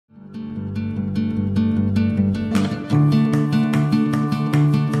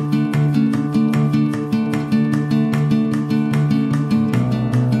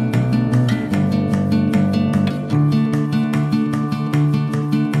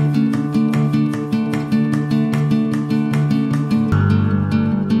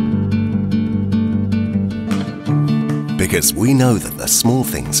Because we know that the small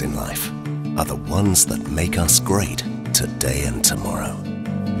things in life are the ones that make us great today and tomorrow.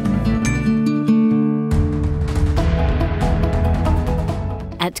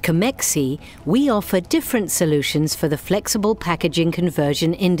 At Comexi, we offer different solutions for the flexible packaging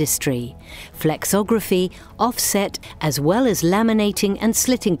conversion industry: flexography, offset, as well as laminating and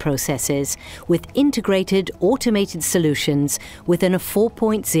slitting processes with integrated automated solutions within a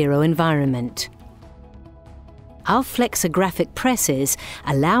 4.0 environment. Our flexographic presses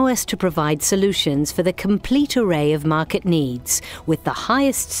allow us to provide solutions for the complete array of market needs with the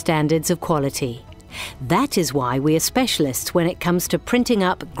highest standards of quality. That is why we are specialists when it comes to printing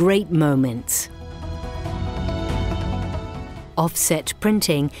up great moments. Offset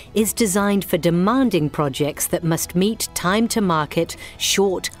printing is designed for demanding projects that must meet time-to-market,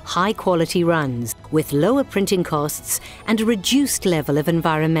 short, high-quality runs with lower printing costs and a reduced level of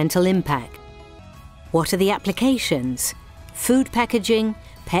environmental impact. What are the applications? Food packaging,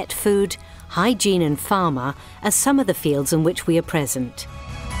 pet food, hygiene and pharma are some of the fields in which we are present.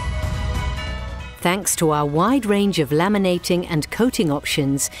 Thanks to our wide range of laminating and coating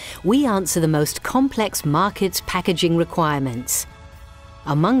options, we answer the most complex markets' packaging requirements.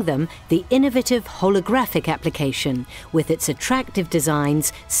 Among them, the innovative holographic application, with its attractive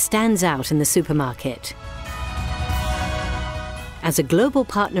designs, stands out in the supermarket. As a global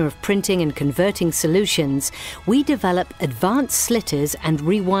partner of printing and converting solutions, we develop advanced slitters and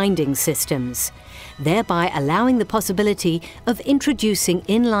rewinding systems, thereby allowing the possibility of introducing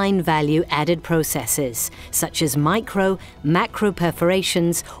inline value-added processes, such as micro, macro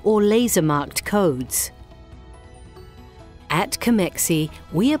perforations or laser-marked codes. At Comexi,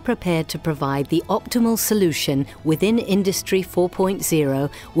 we are prepared to provide the optimal solution within Industry 4.0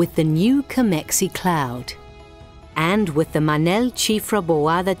 with the new Comexi Cloud. And with the Manel Xifra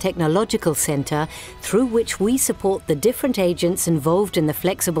Boada Technological Center, through which we support the different agents involved in the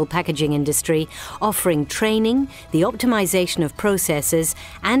flexible packaging industry, offering training, the optimization of processes,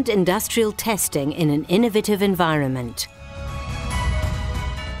 and industrial testing in an innovative environment.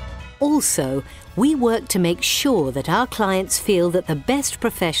 Also, we work to make sure that our clients feel that the best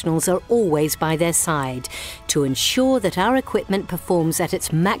professionals are always by their side, to ensure that our equipment performs at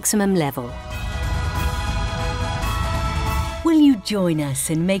its maximum level. Will you join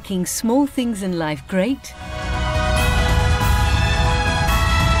us in making small things in life great?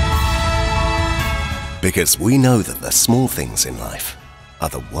 Because we know that the small things in life are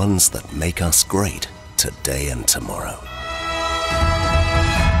the ones that make us great today and tomorrow.